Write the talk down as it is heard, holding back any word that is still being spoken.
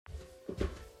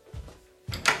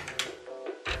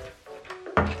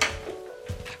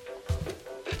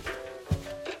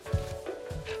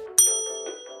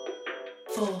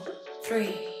Four,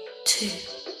 three, two.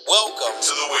 Welcome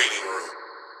to the waiting room.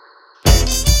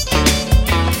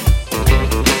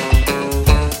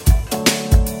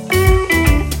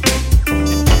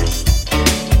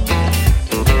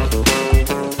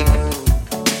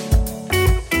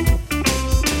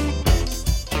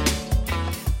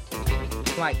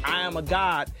 Like, I am a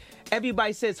god.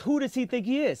 Everybody says, who does he think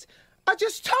he is? I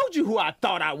just told you who I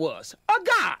thought I was. A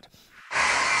god.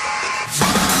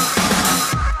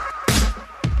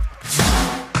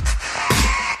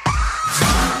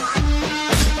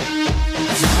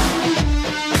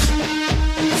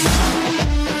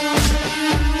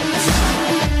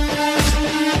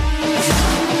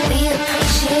 We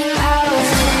appreciate power.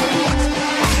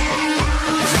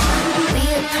 We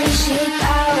appreciate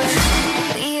power.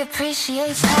 We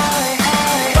appreciate power.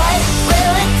 What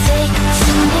will it take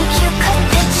to make you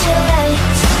capitulate?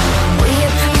 We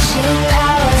appreciate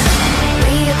power.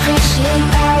 We appreciate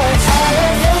power.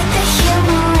 Elevate the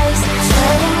human race.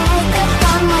 Putting makeup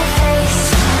on my face.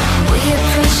 We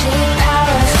appreciate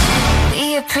power. We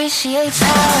appreciate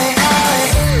power.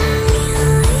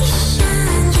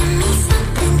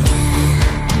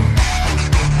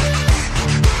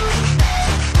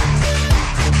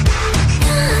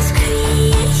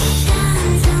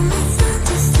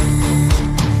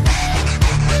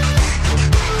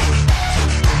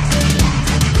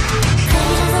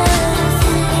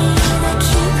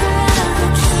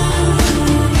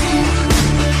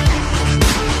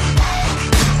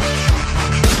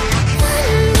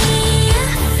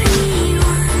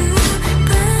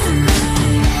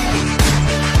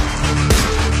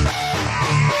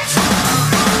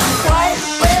 What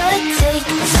will it take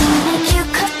to make you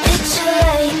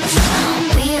capitulate?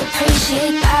 We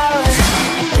appreciate power.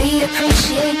 We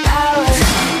appreciate power.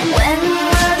 When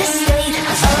will the state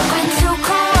agree to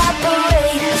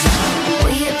cooperate?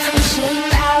 We appreciate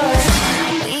power.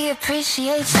 We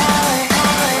appreciate power.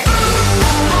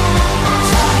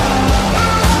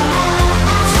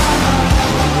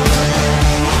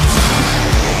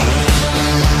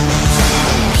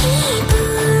 People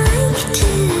like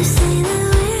to say that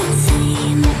we're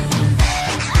insane.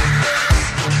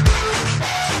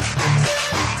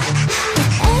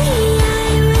 AI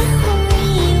will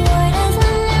reward us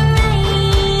on the right.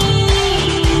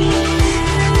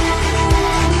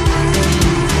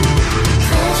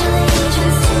 Pledge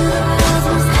allegiance to the world's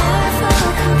most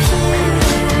powerful computer.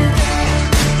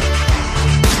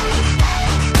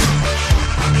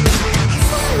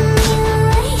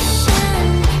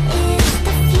 Simulation is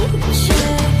the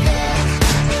future.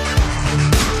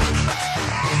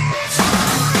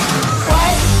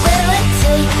 What will it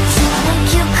take to make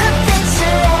you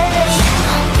capitulate?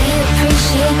 We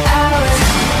appreciate power.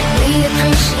 We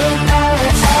appreciate power.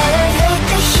 Elevate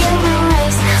the human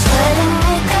race. Putting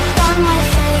makeup on my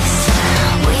face.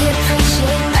 We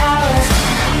appreciate power.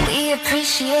 We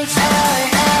appreciate power.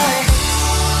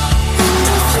 And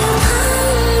if you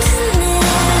want to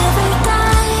never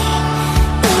die,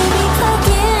 baby, plug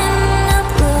in,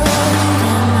 upload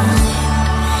your mind.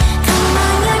 Come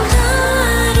on, you're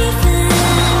not even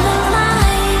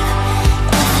alive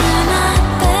if you're not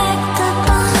backed up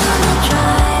on the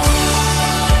drive.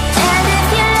 And if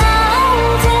you long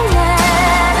to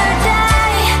never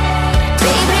die,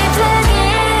 baby, plug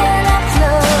in,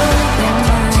 upload your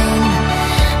mind.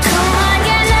 Come on,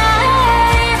 you're not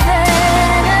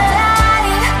even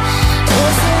alive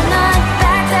if you're not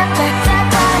backed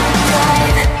up on the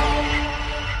drive.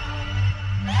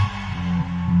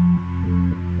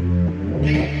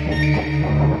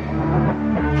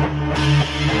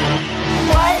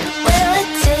 What will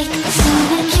it take to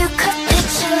make you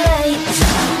capitulate?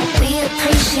 We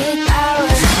appreciate power.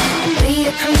 We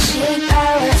appreciate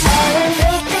power.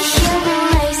 Elevate the human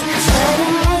race.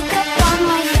 Putting makeup on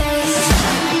my face.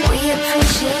 We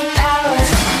appreciate power.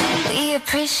 We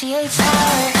appreciate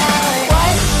power.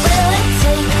 What will it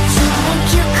take to make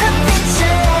you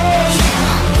capitulate?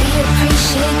 We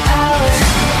appreciate power.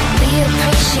 We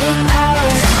appreciate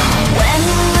power. When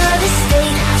will the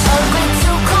state agree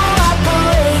to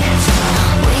cooperate?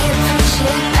 We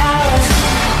appreciate power.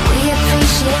 We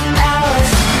appreciate power.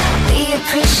 We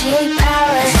appreciate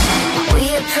power. We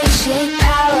appreciate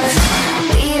power.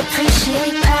 We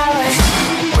appreciate power.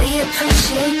 We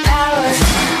appreciate power.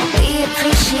 We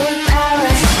appreciate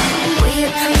power. We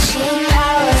appreciate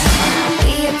power.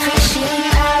 We appreciate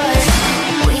power.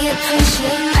 We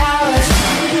appreciate power.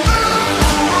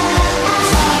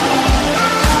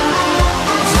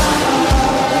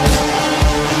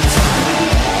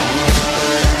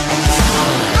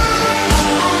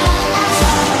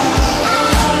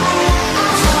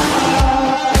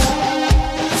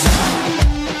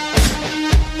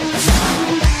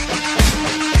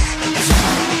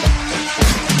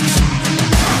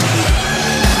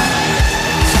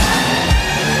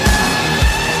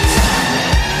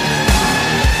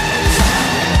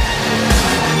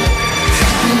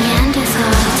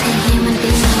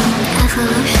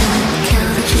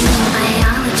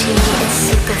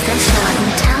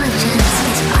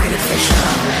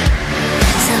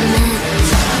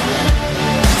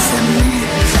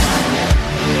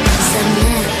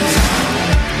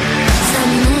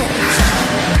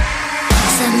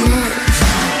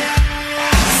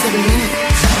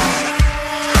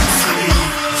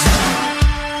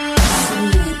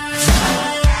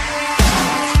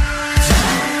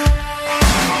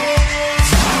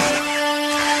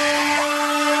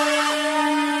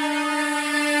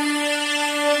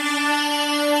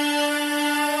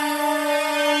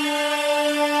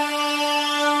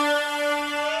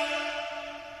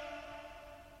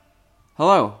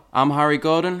 Hello, I'm Harry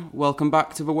Gordon. Welcome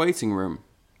back to The Waiting Room.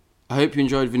 I hope you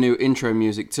enjoyed the new intro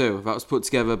music too. That was put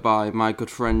together by my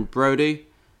good friend Brody.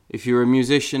 If you're a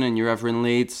musician and you're ever in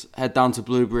Leeds, head down to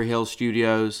Blueberry Hill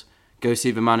Studios, go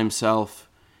see the man himself.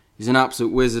 He's an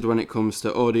absolute wizard when it comes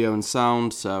to audio and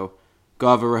sound, so go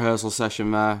have a rehearsal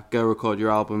session there, go record your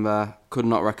album there. Could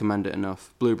not recommend it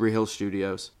enough. Blueberry Hill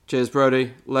Studios. Cheers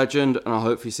Brody, legend, and I'll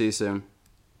hopefully see you soon.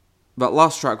 That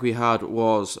last track we had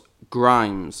was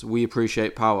Grimes, We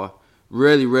Appreciate Power.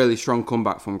 Really, really strong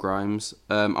comeback from Grimes.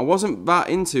 I wasn't that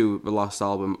into the last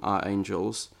album, Art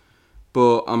Angels,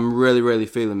 but I'm really, really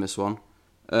feeling this one.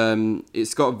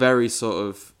 It's got very sort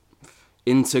of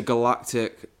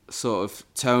intergalactic sort of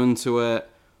tone to it,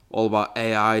 all about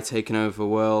AI taking over the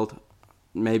world.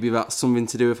 Maybe that's something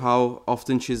to do with how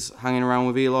often she's hanging around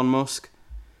with Elon Musk.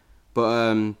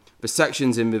 But the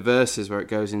sections in the verses where it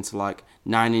goes into like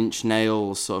 9 Inch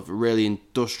Nails, sort of really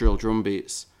industrial drum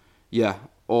beats. Yeah,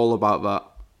 all about that.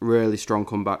 Really strong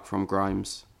comeback from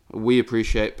Grimes. We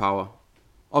appreciate power.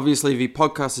 Obviously, the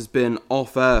podcast has been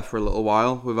off air for a little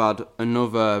while. We've had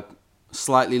another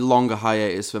slightly longer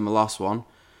hiatus than the last one.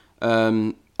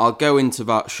 I'll go into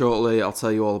that shortly. I'll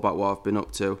tell you all about what I've been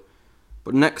up to.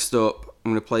 But next up,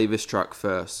 I'm going to play this track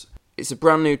first. It's a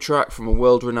brand new track from a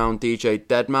world-renowned DJ,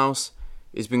 Deadmau5.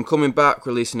 He's been coming back,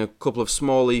 releasing a couple of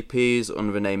small EPs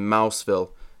under the name Mouseville.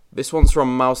 This one's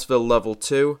from Mouseville Level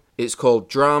 2. It's called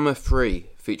Drama Free,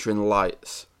 featuring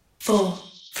Lights. 4,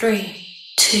 3,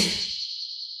 2.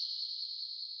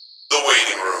 The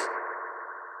Waiting Room.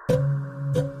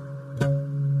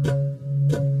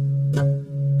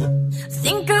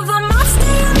 Think of a monster,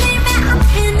 you name it, I'm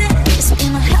in it. It's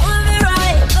been a hell of a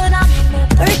ride, but I'm in it.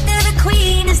 Birth of a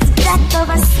queen is the death of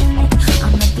a cynic.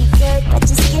 I'ma be good, but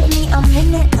just give me a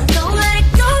minute. Don't let it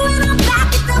go when I'm back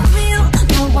at the wheel.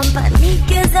 No one but me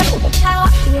gives a how I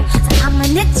feel. So I'm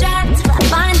gonna try till I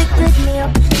find a good meal.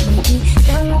 Maybe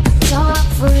then we'll talk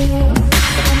for real.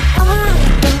 I'm on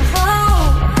the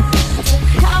road to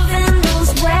heaven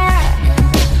knows where.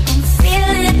 I'm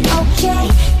feeling okay,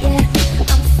 yeah.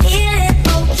 I'm feeling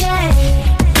okay.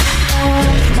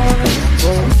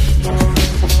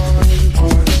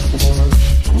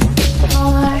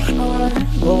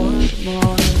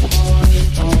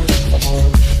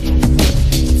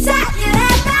 Tap your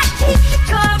head back, keep the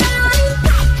car running.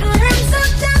 Feeling so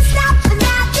don't stop for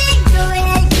nothing. Go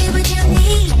ahead, get what you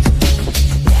need.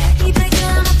 Yeah, keep it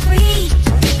drama free.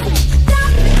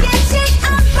 Don't forget shit,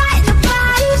 I'm fighting the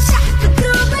body. Shut the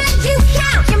door when you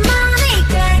count your money.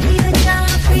 Gotta keep it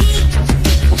drama free.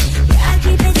 Gotta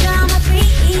keep it drama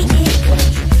free.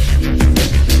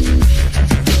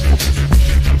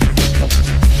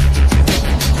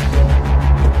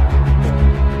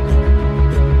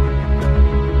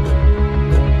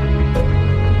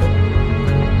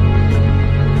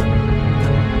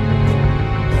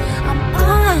 I'm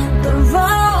on the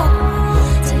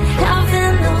road to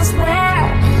heaven knows where.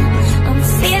 I'm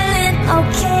feeling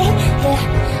okay, yeah.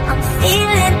 I'm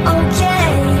feeling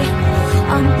okay.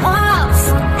 I'm off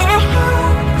from air,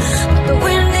 the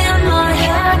wind in my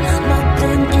hair.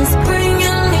 Nothing is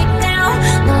bringing me down.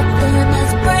 Nothing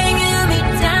is bringing me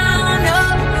down. No.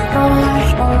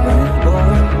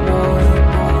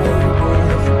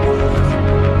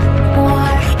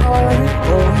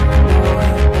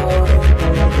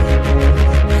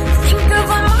 Think of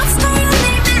a monster, you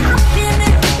name it, I'm in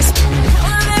it. It's been a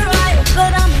hell of a ride,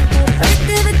 but I'm in it. Birth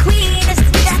of the queen is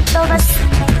the death of a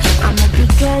cynic. I'ma be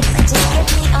good, but just give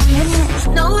me a minute.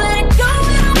 No, let it go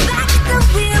when I'm back at the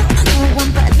wheel. No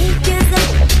one but me gives a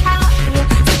how I feel.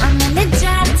 So I'm gonna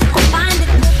drive till I find a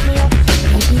good meal.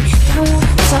 Maybe then we'll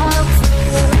talk for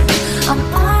real. I'm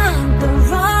on the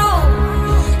road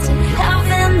to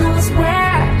heaven knows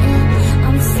where.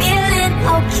 I'm feeling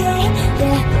okay,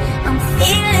 yeah. I'm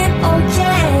feeling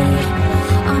okay.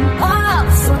 I'm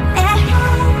off for air,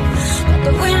 got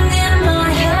the wind in my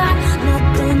hair.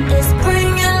 Nothing is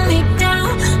bringing me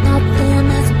down. Nothing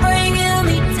is bringing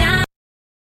me down.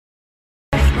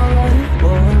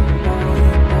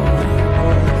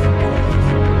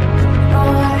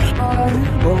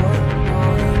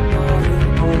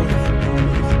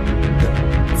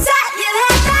 Tap your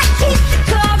head back, keep the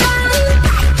car running.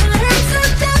 Feeling so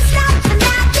don't stop for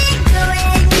nothing. Go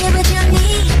ahead, give what you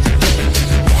need.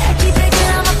 Gotta keep it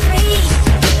drama free.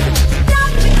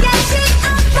 Don't forget shit,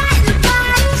 I'm fighting the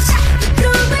body. Shut the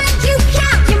door when you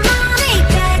count your money.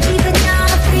 Gotta keep it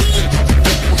drama free.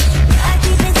 Gotta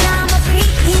keep it drama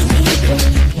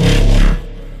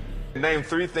free. Name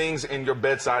 3 things in your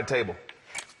bedside table.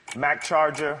 Mac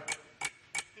charger,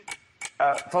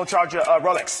 phone charger,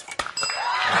 Rolex.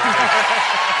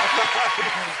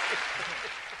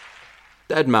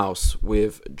 deadmau5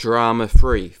 with Drama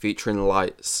Free featuring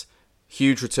Lights.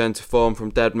 Huge return to form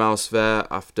from deadmau5 there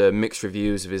after mixed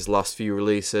reviews of his last few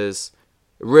releases.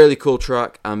 A really cool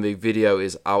track, and the video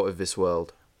is out of this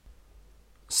world.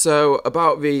 So,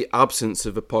 about the absence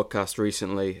of the podcast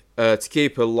recently, to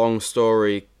keep a long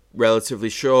story relatively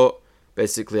short,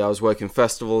 basically I was working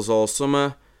festivals all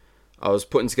summer. I was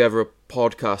putting together a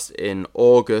podcast in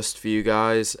August for you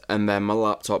guys, and then my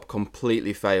laptop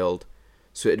completely failed.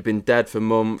 So it had been dead for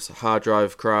months, hard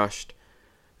drive crashed.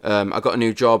 I got a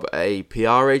new job at a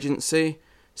PR agency,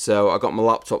 so I got my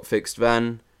laptop fixed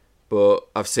then, but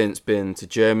I've since been to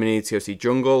Germany to go see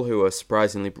Jungle, who are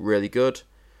surprisingly really good.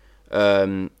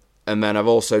 And then I've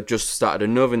also just started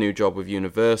another new job with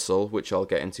Universal, which I'll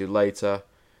get into later.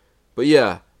 But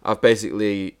yeah, I've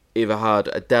basically either had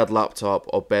a dead laptop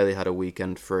or barely had a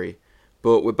weekend free.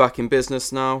 But we're back in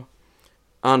business now,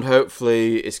 and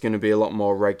hopefully it's going to be a lot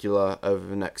more regular over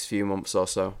the next few months or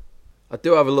so. I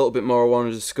do have a little bit more I want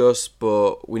to discuss,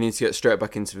 but we need to get straight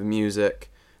back into the music.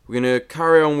 We're going to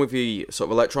carry on with the sort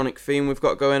of electronic theme we've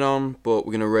got going on, but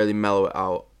we're going to really mellow it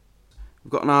out.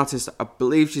 We've got an artist, I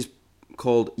believe she's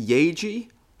called Yaeji, I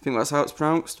think that's how it's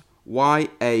pronounced,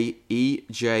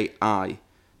 Yaeji,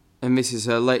 and this is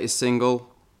her latest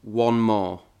single, One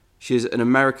More. She's an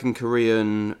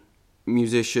American-Korean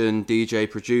musician, DJ,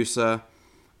 producer.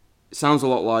 It sounds a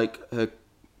lot like her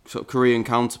sort of Korean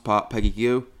counterpart, Peggy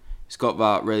Gou. It's got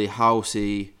that really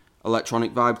housey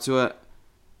electronic vibe to it.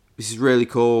 This is really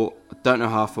cool. I don't know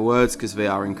half the words because they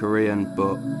are in Korean,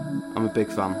 but I'm a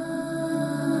big fan.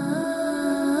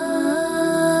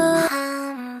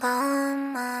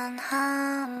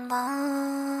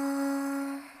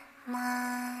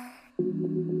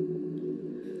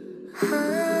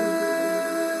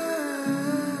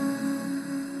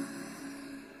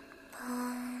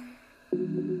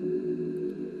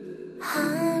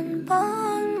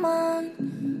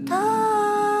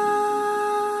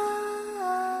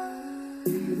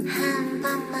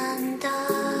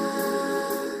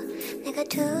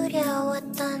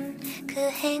 두려웠던 그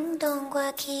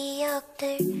행동과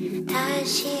기억들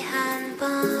다시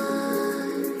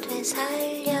한번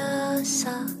되살려서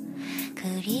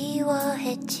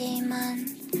그리워했지만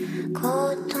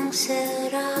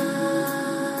고통스런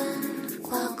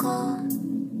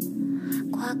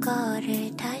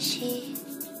과거를 다시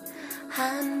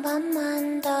한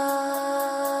번만 더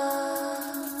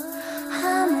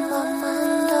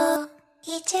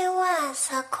이제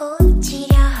와서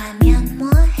고치려 하면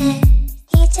뭐해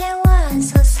이제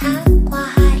와서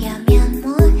사과하려면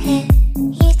뭐해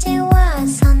이제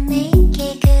와서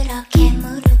내게 그렇게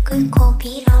무릎 꿇고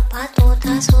빌어봐도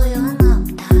다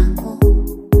소용없다고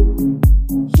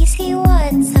Is it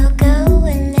what so go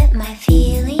and let my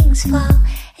feelings fall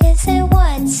Is it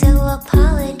what so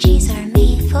apologies are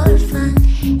made for fun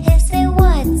Is it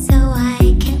what so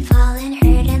I can fall and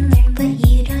hurt and learn but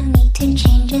you don't need to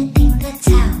change a thing that's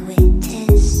how it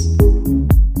is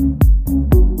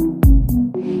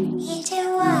이제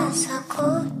와서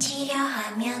고치려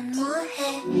하면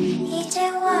뭐해 이제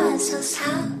와서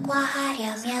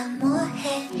사과하려면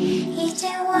뭐해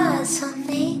이제 와서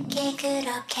내게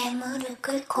그렇게 무릎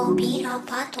꿇고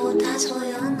빌어봐도 다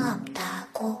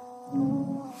소용없다고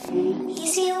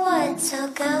Is it what so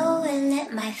go and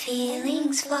let my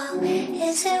feelings fall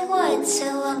Is it what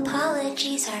so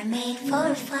apologies are made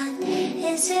for fun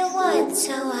Is it what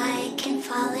so I can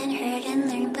fall and hurt and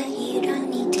learn but you don't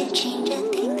need to change a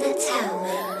thing that's how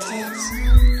it is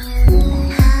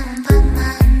한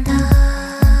번만 더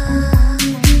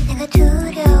내가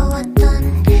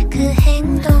두려웠던 그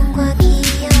행동과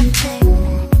기억들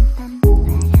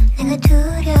내가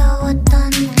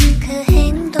두려웠던 그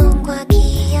행동과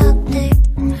기억들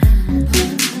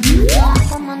한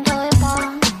번만 더 해봐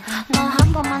너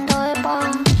한 번만 더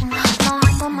해봐 너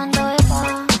한 번만 더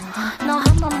해봐 너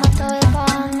한 번만 더 해봐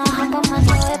너 한 번만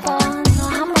더 해봐 너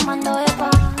한 번만 더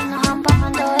해봐 너 한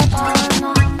번만 더 해봐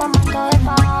너 한 번만 더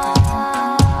해봐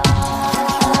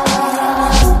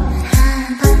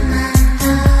한 번만 더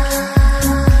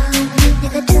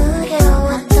내가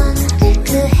두려웠던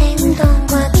그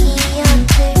행동과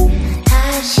기억들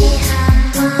다시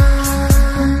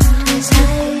한번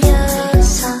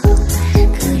되살려서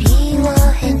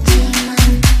그리워했지만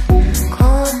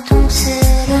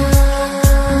고통스러운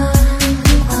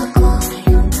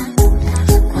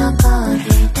과거를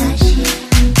다시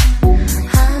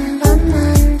한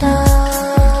번만 더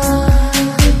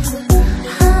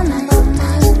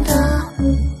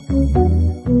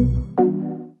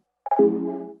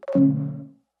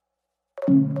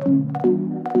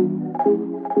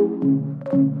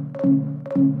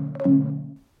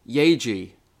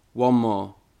Yaeji, One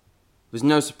More. There's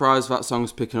no surprise that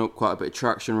song's picking up quite a bit of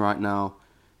traction right now.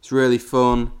 It's really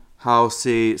fun,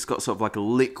 housey, it's got sort of like a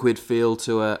liquid feel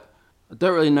to it. I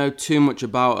don't really know too much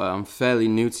about her, I'm fairly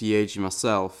new to Yaeji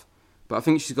myself, but I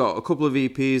think she's got a couple of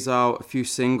EPs out, a few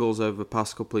singles over the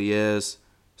past couple of years,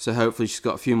 so hopefully she's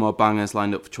got a few more bangers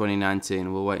lined up for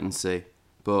 2019, we'll wait and see.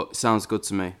 But it sounds good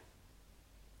to me.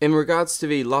 In regards to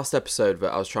the last episode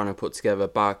that I was trying to put together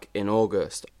back in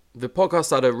August, the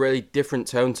podcast had a really different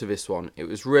tone to this one. It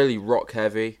was really rock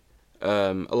heavy,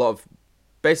 a lot of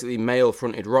basically male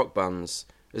fronted rock bands,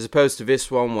 as opposed to this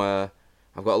one where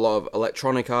I've got a lot of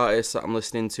electronic artists that I'm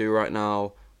listening to right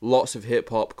now, lots of hip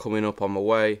hop coming up on my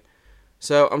way.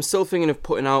 So I'm still thinking of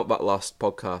putting out that last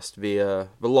podcast, the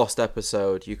lost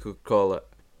episode you could call it.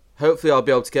 Hopefully I'll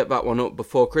be able to get that one up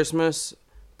before Christmas,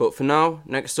 but for now,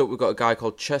 next up we've got a guy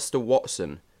called Chester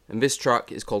Watson, and this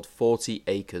track is called 40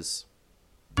 Acres.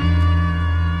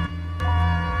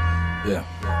 Yeah,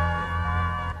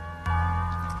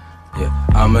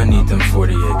 I'ma need them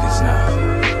 40 acres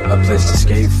now. A place to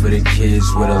skate for the kids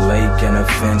with a lake and a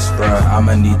fence, bruh.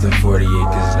 I'ma need them 40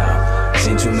 acres now.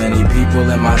 Seen too many people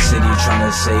in my city trying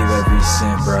to save every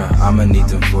cent, bruh. I'ma need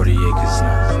them 40 acres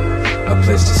now. A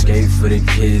place to skate for the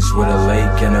kids with a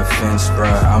lake and a fence,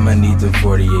 bruh. I'ma need them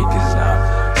 40 acres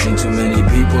now. Seen too many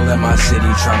people in my city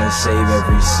trying to save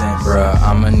every cent, bruh.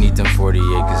 I'ma need them 40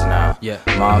 acres now. Yeah.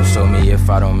 Mom told me if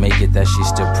I don't make it that she's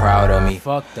still proud of me.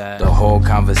 Fuck that. The whole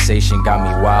conversation got me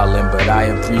wildin', but I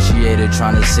appreciated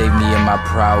trying to save me in my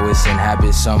prowess and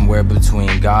habit somewhere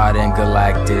between God and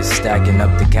Galactus. Stacking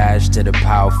up the cash to the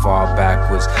pow fall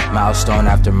backwards. Milestone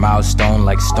after milestone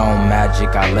like stone magic.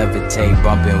 I levitate,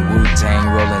 bumping Wu-Tang,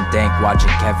 rolling dank, watching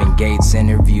Kevin Gates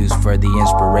interviews for the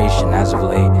inspiration as of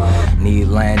late. Need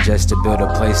land just to build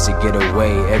a place to get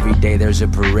away. Every day there's a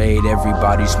parade,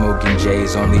 everybody smoking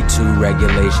J's. Only 2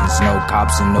 regulations, no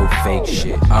cops and no fake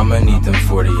shit. I'ma need them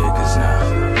 40 acres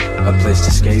now. A place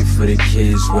to skate for the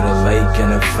kids with a lake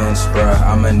and a fence, bruh.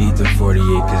 I'ma need them 40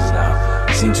 acres now.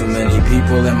 Seen too many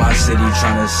people in my city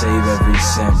trying to save every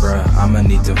cent, bruh. I'ma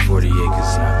need them 40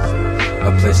 acres now.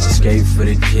 A place to skate for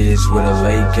the kids with a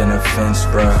lake and a fence,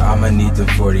 bruh. I'ma need them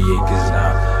 40 acres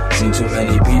now. Seen too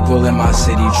many people in my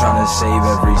city trying to save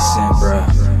every cent,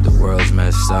 bruh. The world's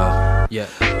messed up. Yeah.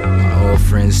 My old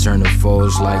friends turn to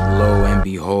foes like lo and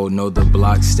behold. Know the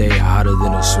block stay hotter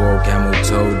than a swole camel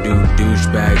toe. Dude,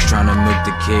 douchebags trying to milk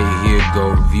the kid. Here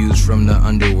go views from the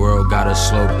underworld. Got a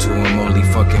slope to him. Only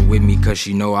fucking with me cause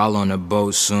she know I'll on a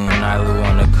boat soon. I live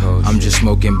on the coast. I'm just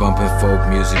smoking, bumping folk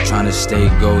music. Trying to stay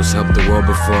ghost. Help the world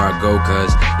before I go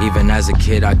cause even as a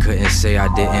kid I couldn't say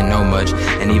I didn't know much.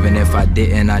 And even if I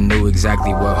didn't, I knew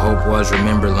exactly what hope was.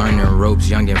 Remember learning ropes,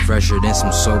 young and fresher than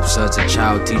some soap suds. A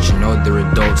child teaching older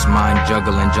adults, mind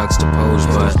juggling, juxtaposed.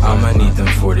 But I'ma need them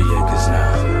 40 acres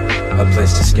now. A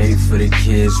place to skate for the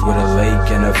kids with a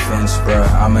lake and a fence, bruh.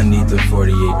 I'ma need them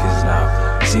 40 acres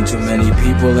now. Seen too many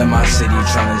people in my city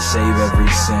trying to save every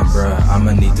cent, bruh.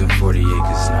 I'ma need them 40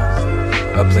 acres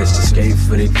now. A place to skate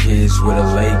for the kids with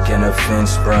a lake and a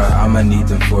fence, bruh. I'ma need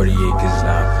them 40 acres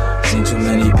now. Seen too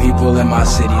many people in my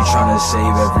city trying to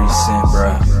save every cent,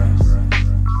 bruh.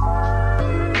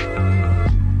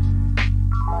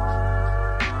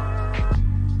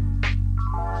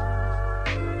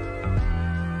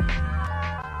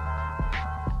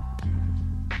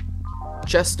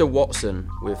 Chester Watson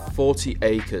with 40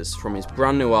 Acres from his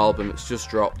brand new album it's just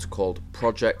dropped called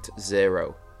Project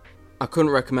Zero. I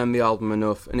couldn't recommend the album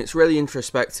enough, and it's really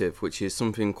introspective, which is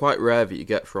something quite rare that you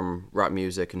get from rap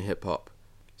music and hip hop.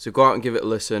 So go out and give it a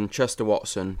listen. Chester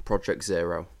Watson, Project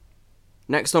Zero.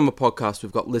 Next on the podcast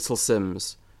we've got Little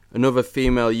Simz, another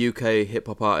female UK hip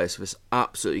hop artist that's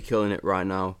absolutely killing it right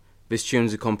now. This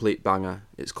tune's a complete banger.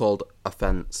 It's called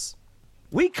Offense.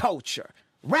 We culture.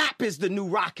 Rap is the new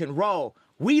rock and roll.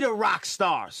 We the rock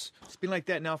stars. It's been like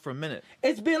that now for a minute.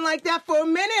 It's been like that for a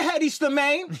minute, Hedy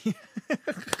Slimane.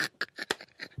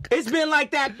 It's been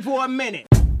like that for a minute.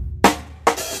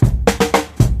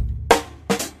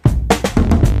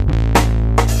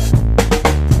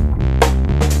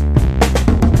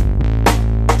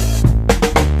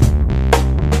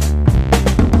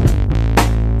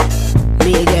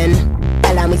 Me again.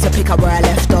 Allow me to pick up where I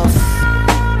left off.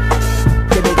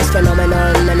 The biggest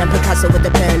phenomenon, and I'm Picasso with the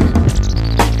pen.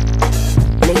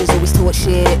 Niggas always talk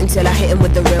shit until I hit him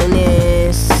with the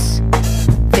realness.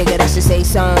 Figured I should say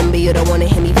something, but you don't wanna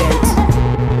hear me vent.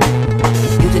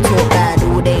 You can talk bad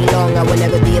all day long, I will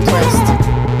never be impressed.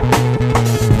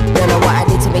 Don't know what I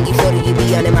did to make you feel that you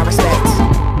be earning my respect.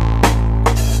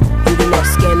 You do not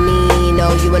scare me,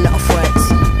 no, you are not a threat.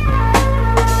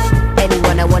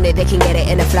 Anyone I wanted, they can get it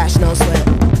in a flash, no sweat.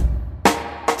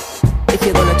 If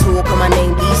you're gonna talk on my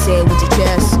name, please say it with your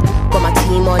chest. Got my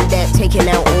team on deck, taking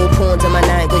out all pawns on my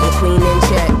night. Got your queen in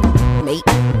check, mate.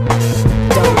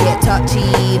 Don't get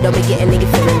touchy, don't be getting nigga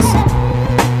feelings.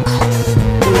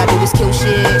 All I do is kill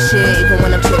shit, even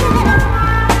when I'm chillin'.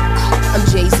 I'm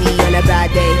Jay-Z on a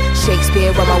bad day,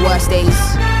 Shakespeare on my worst days.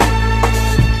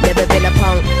 Never been a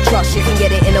punk, trust you can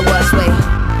get it in the worst way.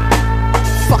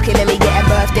 Fuck it, let me get a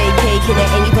birthday cake and it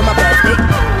ain't even my birthday.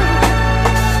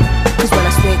 Cause when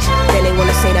I switch, then they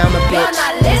wanna say that I'm a bitch. You're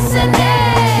not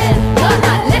listening, you're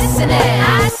not listening.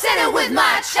 I said it with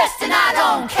my chest and I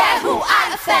don't care who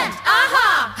I offend.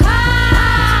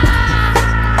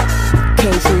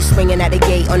 Came through swinging at the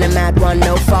gate on a mad one,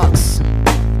 no fucks.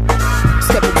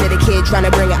 Step into the kid trying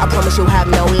to bring it, I promise you'll have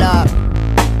no luck.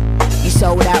 You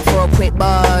sold out for a quick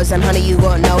buzz, and honey, you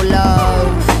got no love.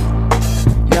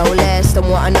 No less than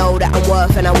what I know that I'm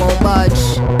worth, and I won't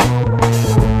budge.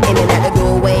 In and out the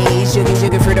doorways, jugging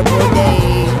through the broad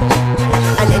day.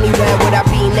 And anywhere would I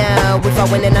be now if I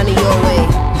went in none of your way?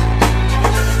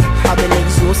 I've been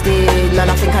exhausted, man,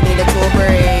 I think I need a tour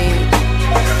break.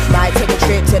 Might take a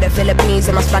trip to the Philippines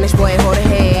and my Spanish boy hold a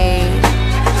hay.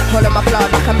 Hold on my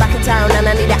plug like I'm back in town and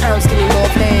I need an ounce, give me more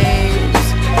plays.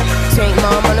 Take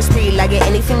mom on the street, like get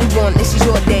anything you want, this is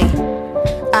your day.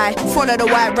 I follow the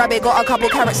white rabbit, got a couple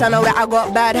carrots, I know that I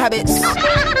got bad habits.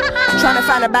 Trying to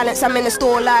find a balance, I'm in the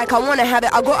store like I wanna have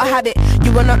it, I gotta have it.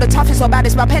 You are not the toughest or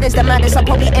baddest, my pet is the maddest. I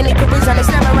probably end it careers and it's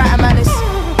never right, I'm honest.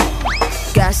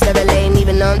 Gas never lane,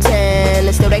 even on 10,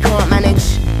 and still they can't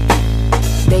manage.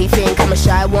 They think I'm a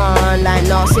shy one, like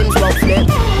nah, Sims won't flip.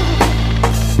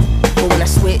 But when I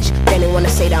switch, then they wanna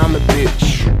say that I'm a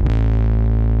bitch.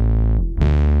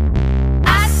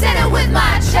 I said it with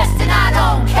my chest and I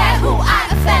don't care who I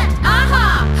offend.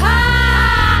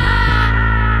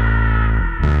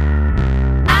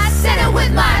 I said it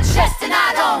with my chest and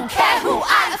I don't care who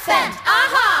I offend.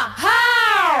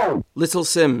 Little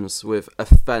Sims with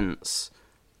Offense.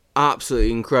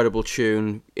 Absolutely incredible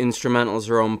tune. Instrumentals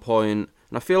are on point.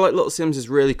 And I feel like Little Sims is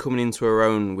really coming into her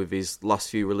own with his last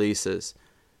few releases.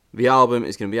 The album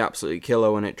is going to be absolutely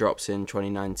killer when it drops in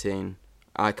 2019.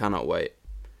 I cannot wait.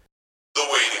 The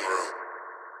Waiting Room.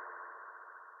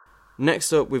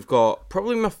 Next up, we've got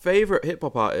probably my favourite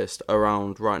hip-hop artist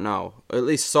around right now. Or at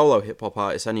least solo hip-hop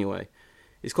artist anyway.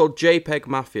 He's called JPEG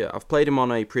Mafia. I've played him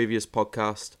on a previous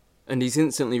podcast. And he's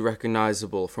instantly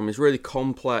recognisable from his really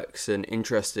complex and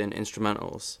interesting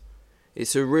instrumentals.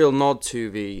 It's a real nod to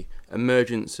the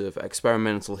emergence of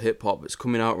experimental hip-hop that's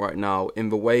coming out right now in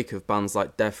the wake of bands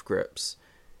like Death Grips.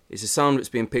 It's a sound that's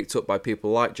being picked up by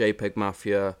people like JPEG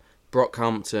Mafia,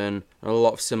 Brockhampton, and a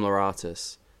lot of similar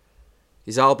artists.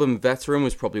 His album Veteran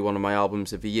was probably one of my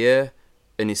albums of the year,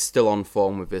 and he's still on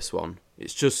form with this one.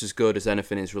 It's just as good as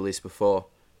anything he's released before.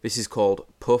 This is called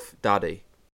Puff Daddy.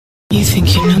 You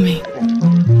think you know me?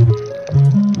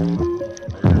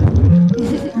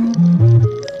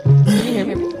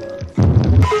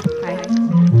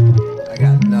 I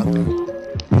got nothing.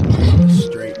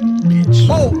 Straight bitch.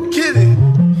 Oh, get it.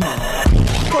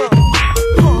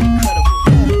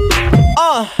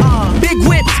 Big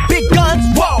whips, big guns.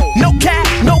 Whoa. No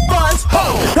cash, no funds.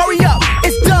 Hurry up,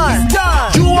 it's done.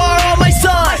 You are all my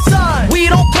sons. We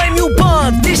don't claim you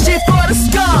bums. This shit for the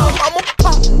scum. I'm a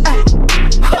pop.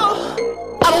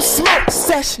 I don't smoke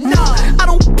sesh. No, I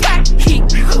don't pack heat.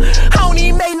 I don't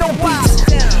even make no beats.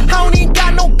 I don't even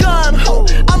got no gun.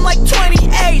 I'm like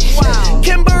 28.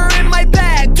 Kimber in my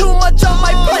bag. Too much on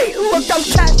my plate. Look, I'm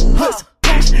cashless.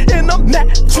 Cash in a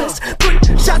mattress.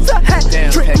 3 shots a hat.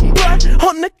 Drip blood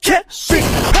on the campus.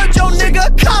 Heard your nigga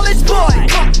college boy.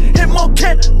 Him on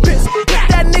campus.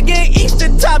 That nigga in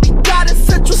Eastern time. He got in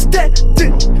Central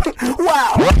Standard.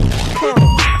 Wow.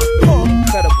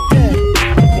 Incredible.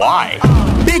 Why?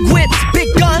 Big whips, big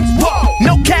guns. Whoa.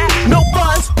 No cash, no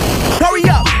funds. Hurry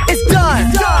up, it's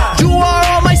done. You are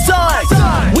all my sons.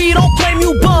 We don't claim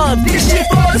you bums. This shit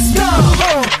for the scum.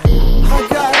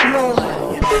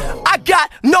 I got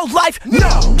no life,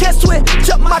 no. Can't switch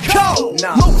up my code.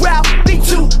 Morale be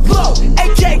too low.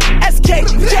 AK, SK,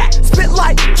 that spit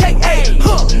like KA.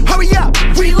 Hurry up,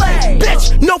 relay.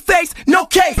 Bitch, no face, no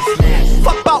case.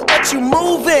 Fuck about what you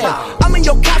moving. I'm in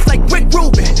your cops like Rick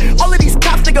Rubin. All of these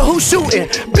cops, nigga, who shooting?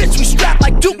 Bitch, we strapped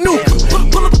like Duke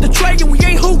Nukem. Pull up with the tray and we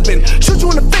ain't hooping. Shoot you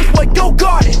in the face, boy, go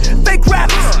guard it. Fake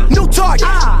rappers, new target.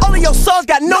 All of your songs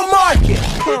got no market.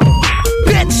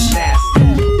 Bitch.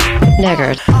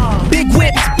 Niggard. Big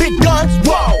whips, big guns.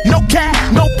 Whoa. No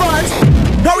cash, no funds.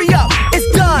 Hurry up, it's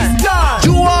done.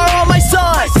 You are all my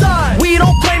sons. We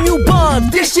don't claim you bums.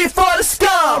 This shit for the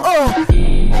scum.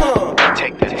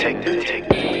 Take this.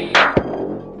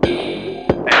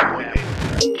 Bad boy,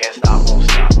 baby. Can't stop, won't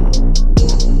stop.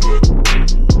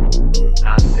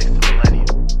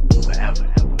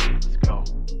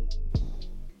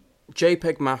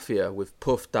 JPEG Mafia with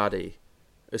Puff Daddy,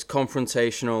 as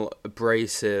confrontational,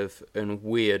 abrasive, and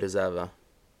weird as ever.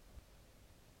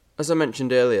 As I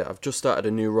mentioned earlier, I've just started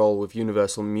a new role with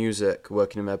Universal Music,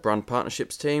 working in their brand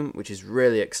partnerships team, which is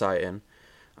really exciting.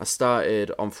 I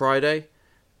started on Friday,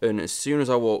 and as soon as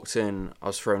I walked in, I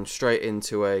was thrown straight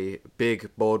into a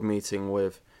big board meeting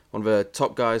with one of the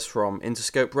top guys from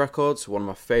Interscope Records, one of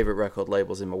my favourite record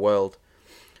labels in the world.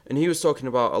 And he was talking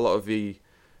about a lot of the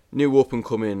new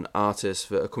up-and-coming artists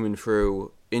that are coming through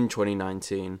in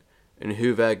 2019 and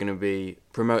who they're going to be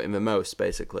promoting the most,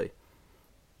 basically.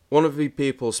 One of the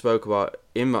people spoke about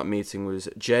in that meeting was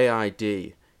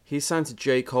J.I.D. He's signed to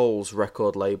J. Cole's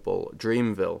record label,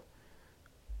 Dreamville.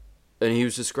 And he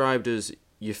was described as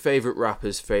your favourite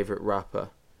rapper's favourite rapper.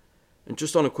 And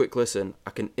just on a quick listen, I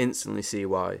can instantly see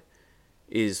why.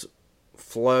 His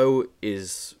flow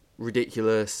is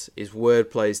ridiculous, his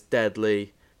wordplay is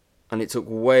deadly, and it took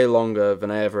way longer than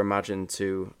I ever imagined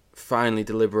to finally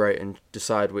deliberate and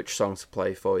decide which song to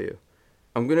play for you.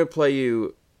 I'm going to play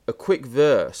you a quick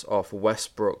verse off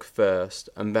Westbrook first,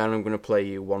 and then I'm going to play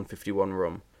you 151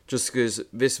 Rum, just because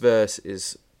this verse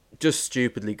is just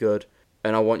stupidly good,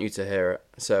 and I want you to hear it.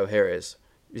 So here it is.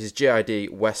 This is J.I.D.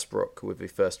 Westbrook with the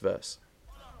first verse.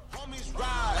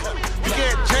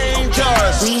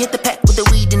 We hit the pack with the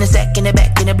weed in the sack, in the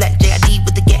back, in the black, J.I.D.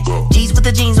 with the gat. G's with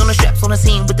the jeans on the straps, on the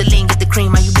scene with the lean, get the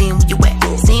cream, how you been, where you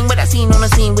at? Seen what I seen on the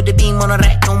scene with the beam on the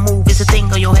rack, don't move, it's a thing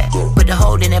on your hat. Put the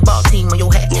hole in that ball team on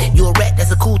your hat. You a rat,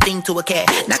 that's a cool thing to a cat.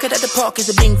 Knock it at the park,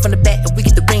 it's a bling from the back. If we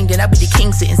get the ring, then I be the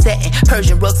king sitting satin.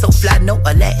 Persian rug so fly, no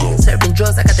Aladdin. Serving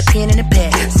drugs, I got the pen in the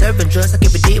pad. Serving drugs, I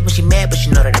give a did when she mad, but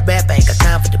she know that I rap, I ain't got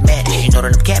time for the madness. You know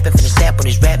that I'm capping, finna snap on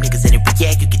these rap niggas, and if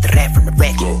react, you get the rap from the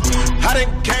rack. I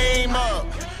done came up.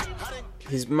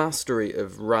 His mastery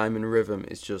of rhyme and rhythm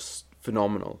is just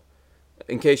phenomenal.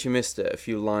 In case you missed it, a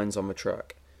few lines on the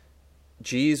track.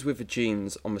 G's with the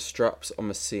jeans, on the straps, on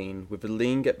the scene, with the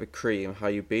lean get the cream, how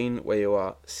you been, where you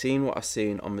are, seen what I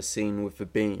seen, on the scene with the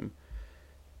beam.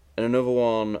 And another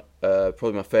one,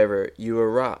 probably my favourite, you a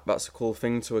rat, that's a cool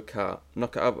thing to a cat,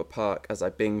 knock it out of the park as I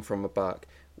bing from the back.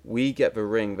 We get the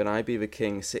ring, then I be the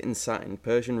king, sitting satin,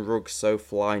 Persian rugs so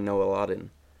fly, no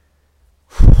Aladdin.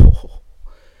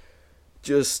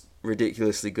 Just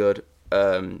ridiculously good.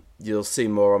 You'll see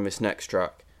more on this next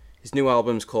track. His new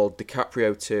album's called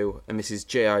DiCaprio 2, and this is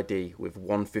J.I.D. with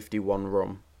 151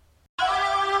 Rum.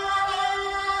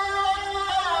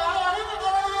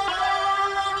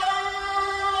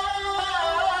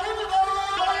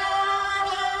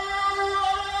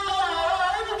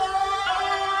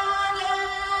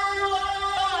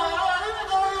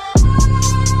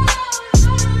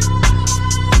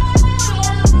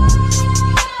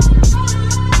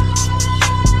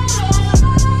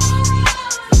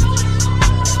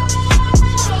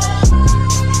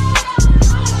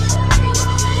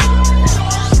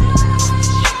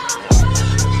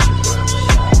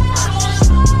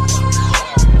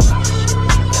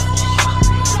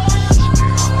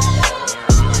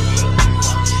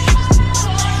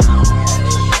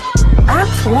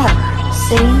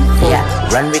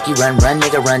 Run, Ricky, run,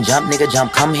 nigga, run,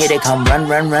 jump, come here they come, run,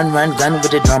 gun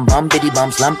with the drum, bum, biddy bum,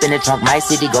 slump in the trunk, my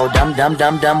city go dumb,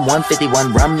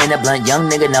 151 rum in a blunt, young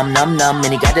nigga, numb,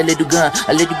 and he got a little gun,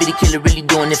 a little bitty killer, really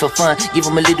doing it for fun, give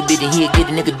him a little bit and he'll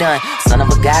get a nigga done, son of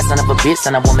a guy, son of a bitch,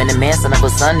 son of a woman, a man, son of a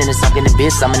son, and it's sunk in the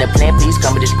bitch, I'm in the plan, please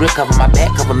come with the script, cover my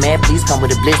back, cover man, please come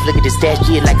with a blitz, look at this stash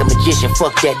shit like a magician,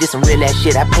 fuck that, this some real ass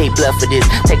shit, I pay blood for this,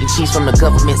 taking cheese from the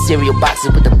government, cereal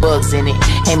boxes with the bugs in it,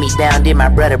 hand me down, did my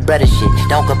brother shit,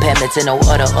 don't compare me to no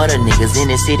other niggas in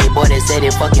the city, boy, they say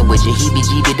they fucking with you,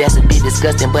 heebie-jeebie, that's a bit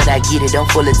disgusting, but I get it, I'm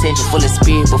full of tension, full of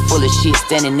spirit, but full of shit,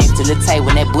 standing next to the tight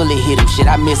when that bullet hit him, shit,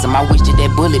 I miss him, I wish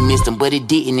that bullet missed him, but it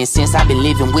didn't, and since I've been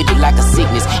living with it like a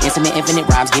sickness, infinite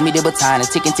rhymes, give me the baton, a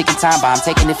ticking time bomb,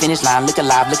 taking the finish line, look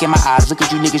alive, look in my eyes, look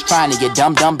at you niggas trying to get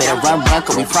dumb, better run,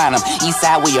 cause we frying them, east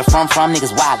side where you're from,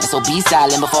 niggas wildin', so be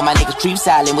silent, before my niggas creep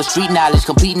silent, with street knowledge,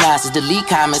 complete nonsense, delete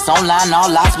comments, online, all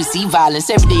lost, we see violence,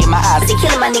 every day in my eyes, they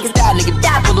killing my niggas, nigga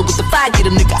die, pull up with the fire, get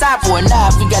them nigga time for a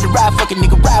knife, we gotta ride, fucking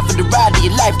nigga ride for the ride of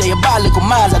your life, diabolical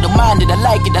minds, I don't mind it, I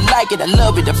like it, I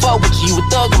love it, I fuck with you, you a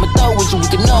thug, I'm a thug with you, we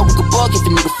can know, we can bug if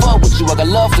a nigga fuck with you, I got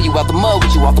love for you, out the mud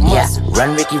with you, off the muscle. Yeah.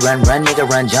 Run Ricky, run, nigga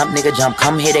run, nigga jump,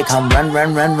 come here they come, run,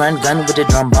 gun with the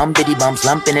drum, bum, biddy bum,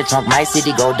 slump in the trunk, my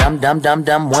city go dumb,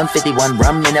 151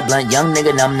 rum in a blunt, young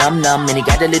nigga numb, and he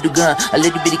got a little gun, a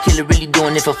little bitty killer, really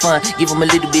doing it for fun, give him a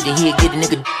little bit and he'll get a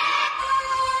nigga.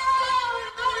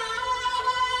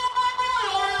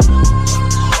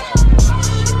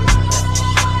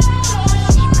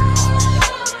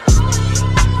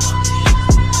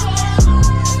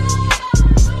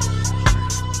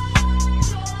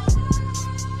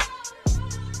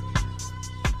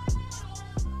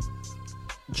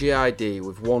 GID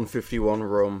with 151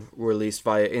 Rum, released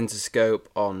via Interscope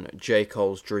on J.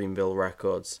 Cole's Dreamville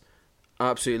Records.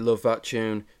 I absolutely love that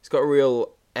tune. It's got a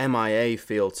real MIA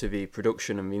feel to the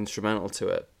production and the instrumental to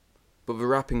it. But the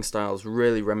rapping style is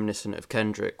really reminiscent of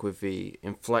Kendrick, with the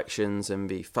inflections and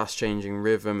the fast changing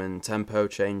rhythm and tempo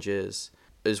changes,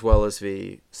 as well as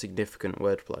the significant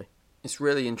wordplay. It's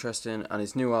really interesting, and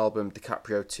his new album,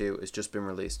 DiCaprio 2, has just been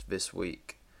released this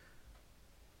week.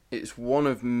 It's one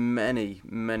of many,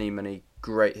 many, many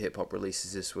great hip-hop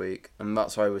releases this week, and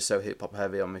that's why we're so hip-hop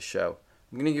heavy on this show.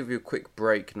 I'm going to give you a quick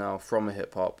break now from a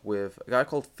hip-hop with a guy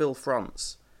called Phil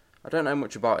France. I don't know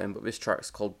much about him, but this track's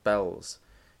called Bells.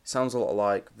 It sounds a lot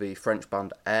like the French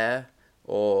band Air,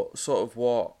 or sort of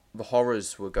what the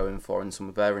Horrors were going for in some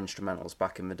of their instrumentals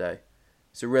back in the day.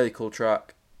 It's a really cool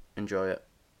track. Enjoy it.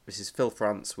 This is Phil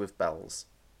France with Bells.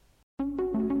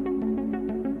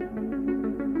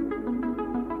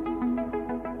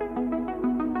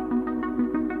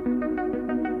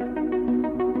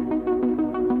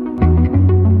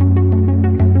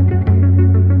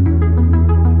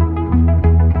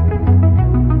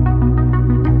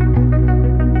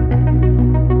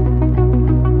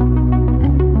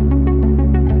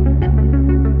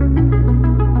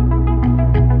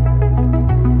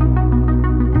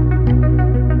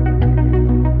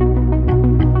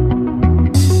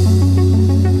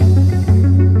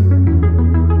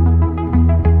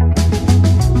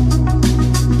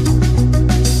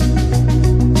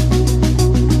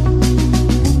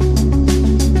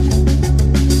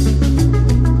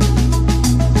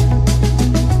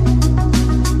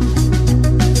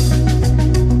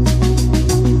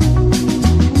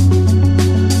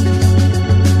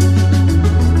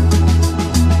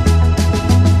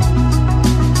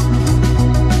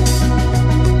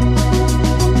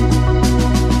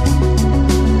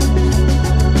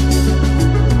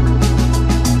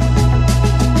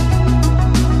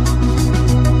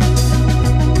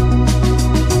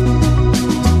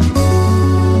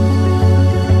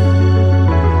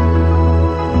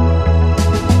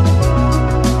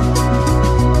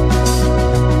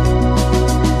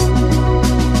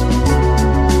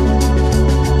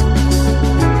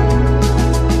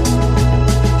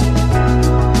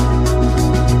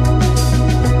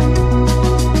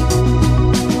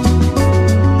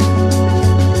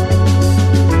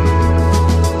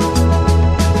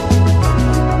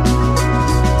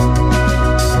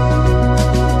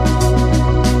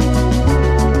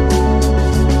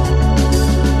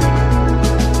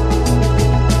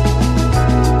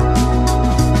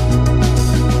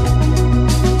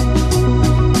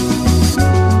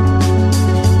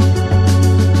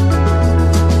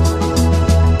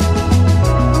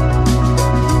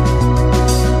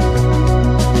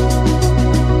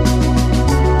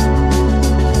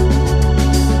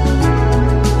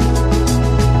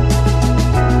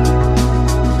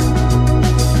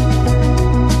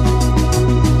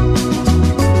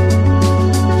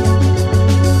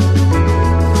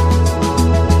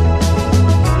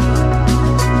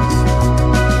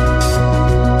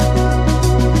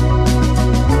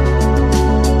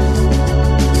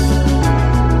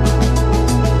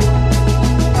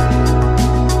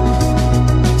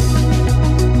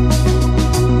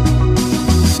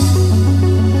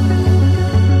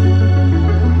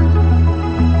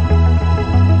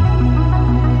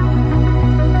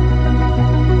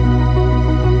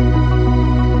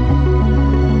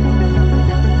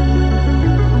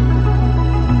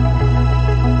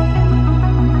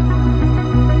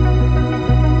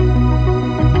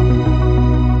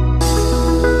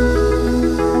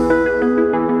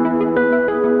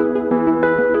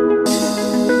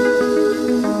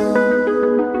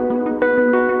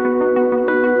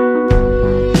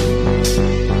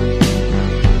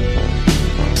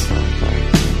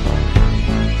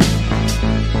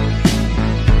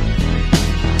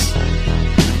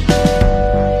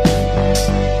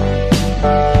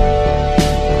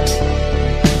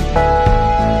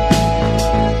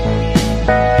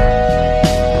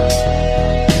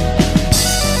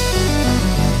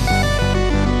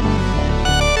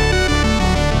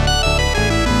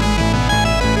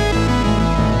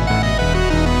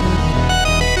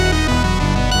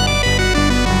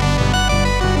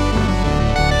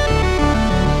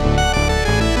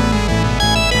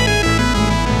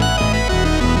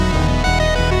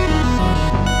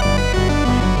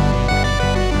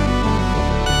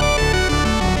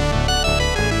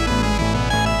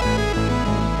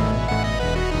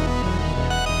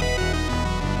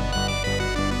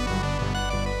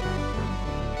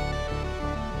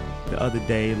 other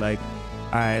day, like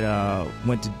I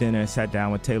went to dinner and sat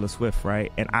down with Taylor Swift,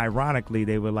 right? And ironically,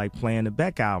 they were like playing the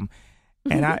Beck album.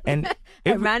 And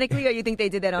ironically, or you think they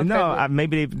did that on purpose? No,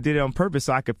 maybe they did it on purpose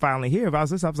so I could finally hear it. If I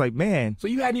was listening, I was like, man. So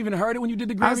you hadn't even heard it when you did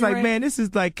the Grammy I was like, rant? man, this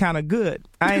is like kind of good.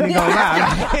 I ain't even gonna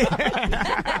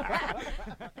lie.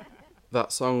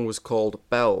 That song was called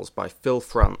Bells by Phil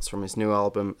France from his new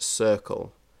album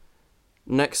Circle.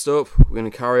 Next up, we're going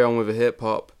to carry on with a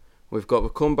hip-hop. We've got the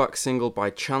comeback single by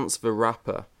Chance the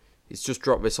Rapper. He's just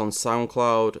dropped this on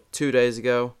SoundCloud 2 days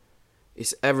ago.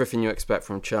 It's everything you expect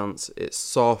from Chance. It's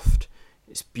soft,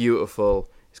 it's beautiful,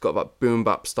 it's got that boom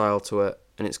bap style to it,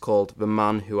 and it's called The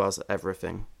Man Who Has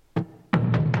Everything.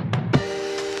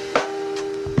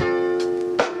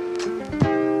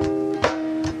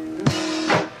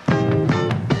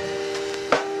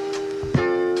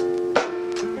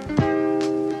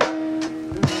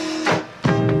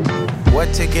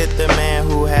 What to get the man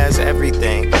who has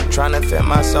everything? Trying to fit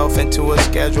myself into a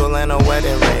schedule and a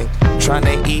wedding ring. Trying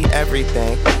to eat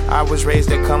everything. I was raised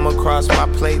to come across my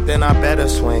plate, then I better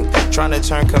swing. Trying to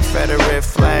turn Confederate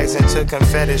flags into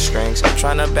confetti strings.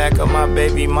 Trying to back up my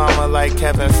baby mama like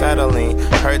Kevin Federline.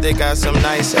 Heard they got some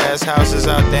nice ass houses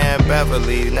out there in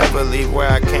Beverly. Never leave where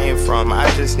I came from. I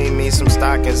just need me some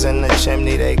stockings in the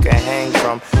chimney they can hang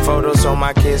from. Photos so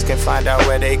my kids can find out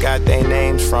where they got their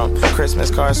names from. Christmas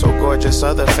cards so gorgeous,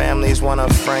 other families wanna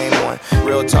frame one.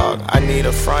 Real talk, I need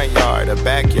a front yard, a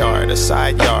backyard, a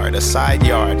side yard, a side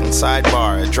yard, and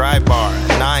sidebar, a dry bar,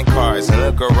 9 cars in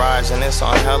a garage, and it's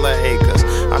on hella acres.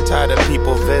 I'm tired of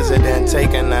people visiting,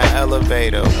 taking the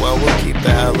elevator. Well, we'll keep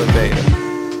the elevator.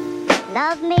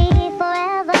 Love me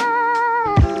forever,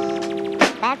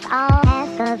 that's all I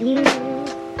ask of you.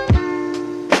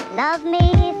 Love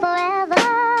me forever,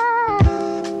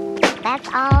 that's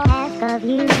all I ask of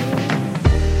you.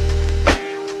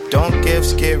 Don't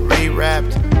gifts get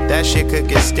rewrapped? That shit could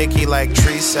get sticky like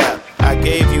tree sap. I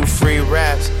gave you free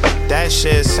raps. That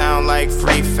shit sound like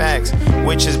free facts,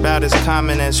 which is about as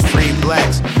common as free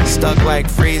blacks. Stuck like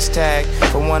freeze tag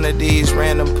for one of these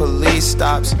random police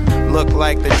stops. Look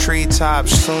like the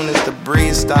treetops soon as the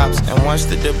breeze stops. And once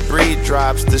the debris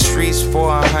drops, the streets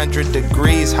 400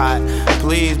 degrees hot.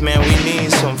 Please, man, we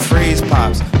need some freeze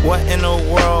pops. What in the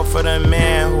world for the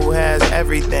man who has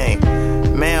everything?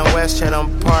 Man, West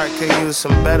Chatham Park could use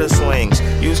some better swings.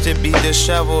 Used to be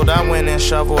disheveled, I went and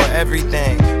shoveled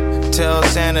everything. Tell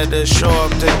Santa to show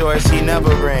up the doors he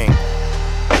never ring.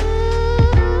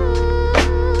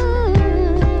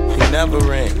 He never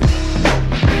ring.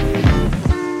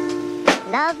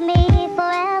 Love me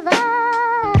forever,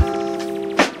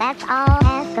 that's all I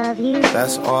ask of you.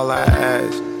 That's all I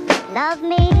ask. Love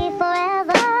me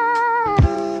forever,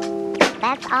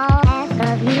 that's all I ask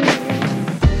of you.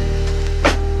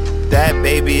 That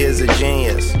baby is a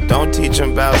genius. Don't teach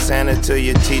him about Santa till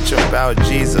you teach him about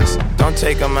Jesus. Don't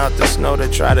take him out the snow to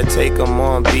try to take him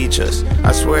on beaches.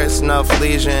 I swear it's enough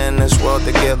leisure in this world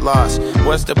to get lost.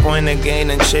 What's the point of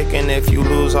gaining chicken if you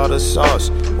lose all the sauce?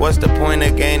 What's the point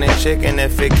of gaining chicken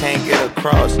if it can't get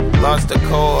across? Lost the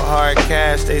cold hard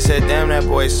cash, they said damn that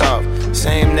boy soft.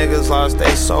 Same niggas lost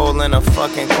they soul in a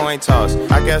fucking coin toss.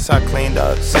 I guess I cleaned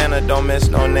up. Santa don't miss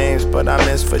no names, but I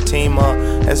miss Fatima.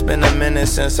 It's been a minute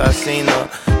since I seen her.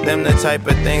 Them the type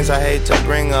of things I hate to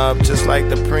bring up, just like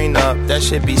the prenup. That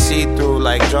shit be see-through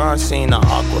like John Cena,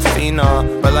 Aquafina.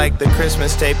 But like the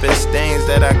Christmas tape, it's things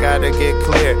that I gotta get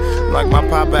clear. Like my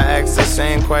papa asks the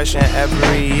same question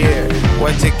every year.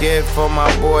 What to get for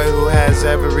my boy who has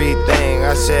everything?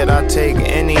 I said I'll take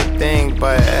anything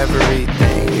but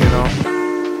everything, you know.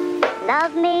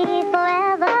 Love me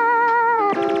forever,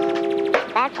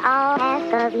 that's all I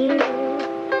ask of you.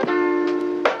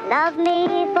 Love me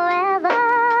forever,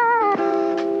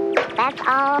 that's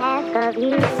all I ask of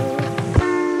you.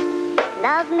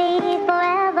 Love me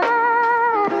forever,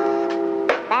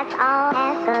 that's all I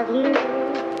ask of you.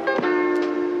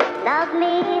 Love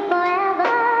me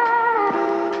forever,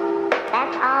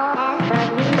 that's all I ask of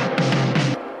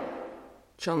you.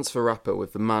 Chance the Rapper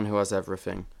with The Man Who Has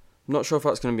Everything. I'm not sure if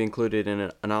that's going to be included in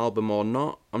an album or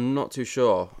not. I'm not too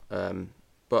sure,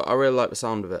 but I really like the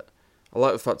sound of it. I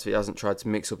like the fact that he hasn't tried to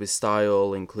mix up his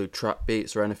style, include trap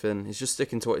beats or anything. He's just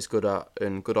sticking to what he's good at,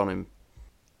 and good on him.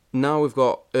 Now we've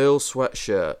got Earl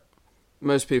Sweatshirt.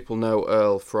 Most people know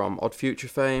Earl from Odd Future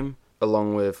fame,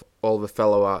 along with all the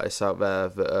fellow artists out there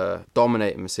that are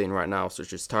dominating the scene right now,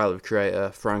 such as Tyler, the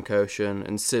Creator, Frank Ocean,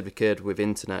 and Civic Kid with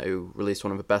Internet, who released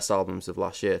one of the best albums of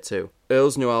last year too.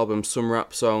 Earl's new album, Some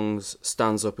Rap Songs,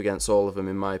 stands up against all of them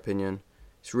in my opinion.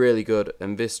 It's really good,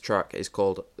 and this track is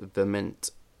called The Mint.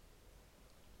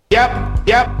 Yep,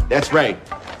 that's right.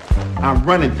 I'm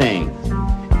running things.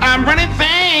 I'm running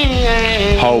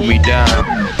things. Hold me down,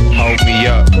 hold me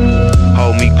up,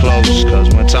 hold me close,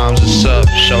 cause when times are tough,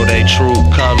 show they true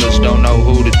colors, don't know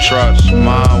who to trust.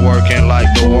 Mind working like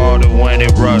the water when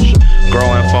it rush.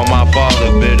 Growing from my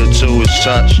father, bitter to his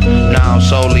touch. Now I'm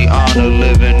solely honored,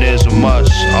 living is a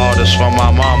must. All this from my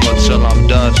mama till I'm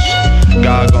dust.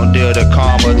 God gon' deal the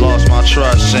karma, lost my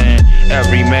trust in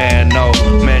every man, no,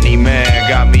 many man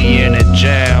got me in a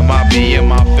jam. I be in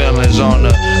my feelings, on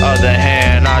the other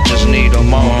hand, I just need a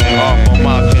moment. Off of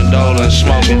my condolence,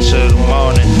 smoking till the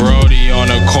morning. Brody on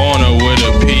the corner with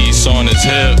a piece on his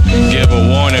hip. Give a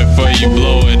warning for you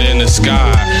blow it in the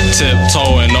sky.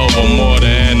 Tiptoeing over mortar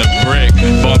and a brick.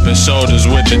 Bumping shoulders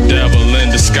with the devil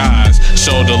in disguise.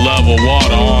 Shoulder level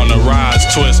water on the rise.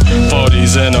 Twist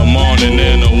 40s in the morning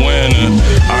in the winter.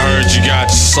 I heard you got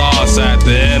your sauce at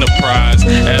the Enterprise.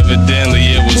 Evidently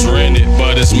it was rented,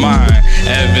 but it's mine.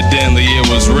 Evidently it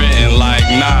was written like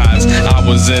Nas. I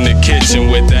was in the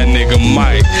kitchen with that nigga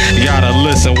Mike. You gotta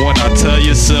listen when I tell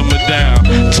you simmer down.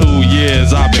 2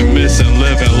 years I've been missing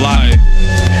living life.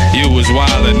 You was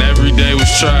wildin', every day was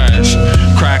trash.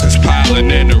 Crackers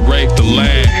piling in to rape the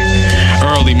land.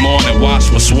 Early morning,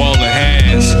 wash my swollen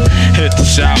hands. Hit the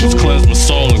showers, cleanse my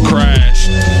soul and crash.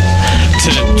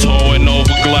 Tiptoeing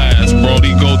over glass,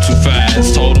 Brody go too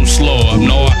fast. Told him slow up,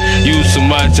 no I use too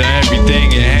much of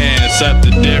everything in hand. Except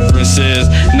the difference is,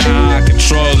 now I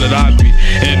control it. I be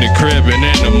in the crib and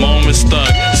in the moment stuck,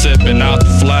 sipping out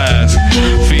the flask.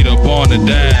 Feet up on the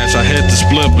dash, I hit the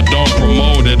split but don't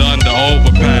promote it under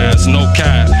overpass. No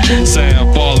cap,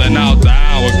 sand falling out the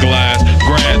hourglass.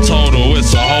 Grand total,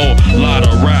 it's a whole lot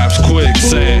of raps.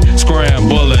 Quicksand,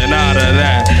 scrambling out of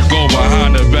that. Go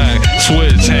behind the back,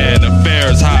 switch hand,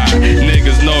 affairs high.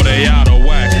 Niggas know they out of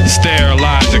whack.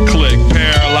 Sterilize your click,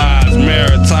 paralyzed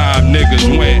maritime. Niggas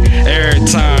win every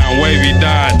time. Wavy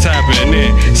dime tapping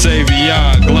in.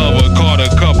 Savion Glover caught a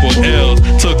couple L's,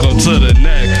 took him to the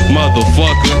neck.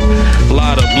 Motherfucker,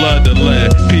 lot of blood to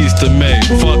let, peace to make.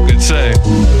 Fuck a check.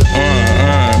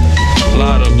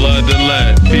 Lot of blood to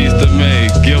let, peace to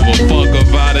make. Give a fuck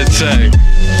about a check.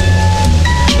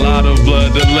 Lot of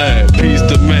blood to let, peace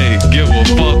to make. Give a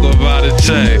fuck about a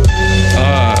check.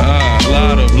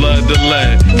 Lot of blood to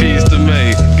let, peace to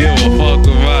make. Give a fuck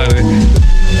about it.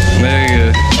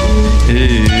 Nigga.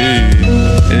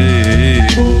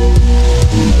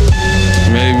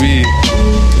 Maybe.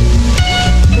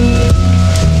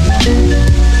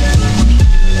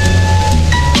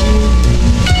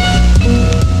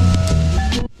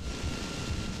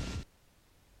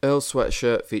 Earl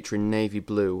Sweatshirt featuring Navy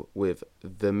Blue with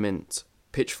The Mint.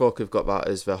 Pitchfork have got that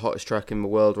as their hottest track in the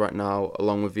world right now,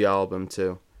 along with the album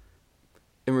too.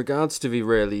 In regards to the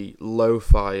really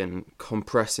lo-fi and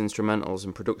compressed instrumentals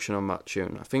and production on that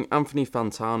tune, I think Anthony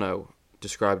Fantano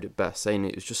described it best, saying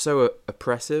it was just so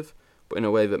oppressive, but in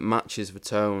a way that matches the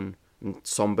tone and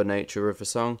somber nature of the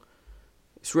song.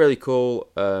 It's really cool.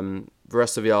 The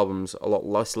rest of the album's a lot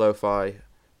less lo-fi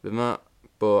than that,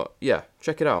 but yeah,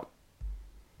 check it out.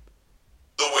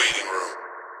 The Waiting Room.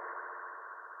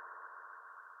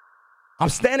 I'm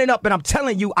standing up and I'm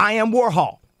telling you, I am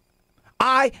Warhol.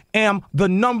 I am the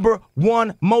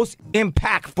 #1 most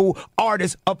impactful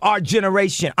artist of our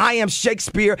generation. I am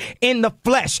Shakespeare in the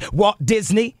flesh. Walt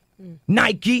Disney,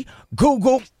 Nike,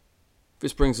 Google.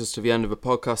 This brings us to the end of the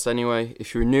podcast anyway.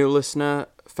 If you're a new listener,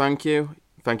 thank you.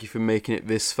 Thank you for making it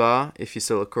this far, if you're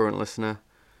still a current listener.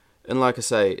 And like I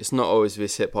say, it's not always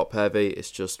this hip-hop heavy,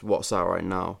 it's just what's out right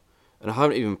now. And I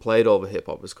haven't even played all the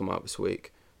hip-hop that's come out this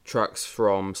week. Tracks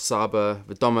from Saba,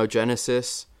 the Domo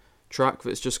Genesis track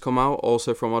that's just come out,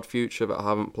 also from Odd Future that I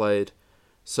haven't played.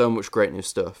 So much great new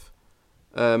stuff.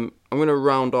 I'm going to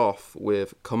round off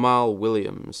with Kamal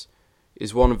Williams.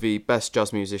 He's one of the best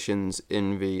jazz musicians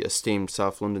in the esteemed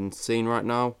South London scene right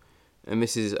now. And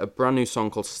this is a brand new song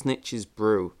called Snitches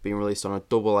Brew, being released on a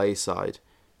double A side.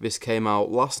 This came out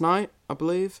last night, I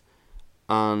believe,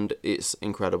 and it's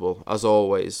incredible, as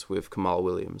always, with Kamal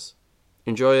Williams.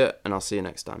 Enjoy it, and I'll see you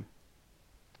next time.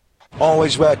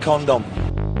 Always wear condom.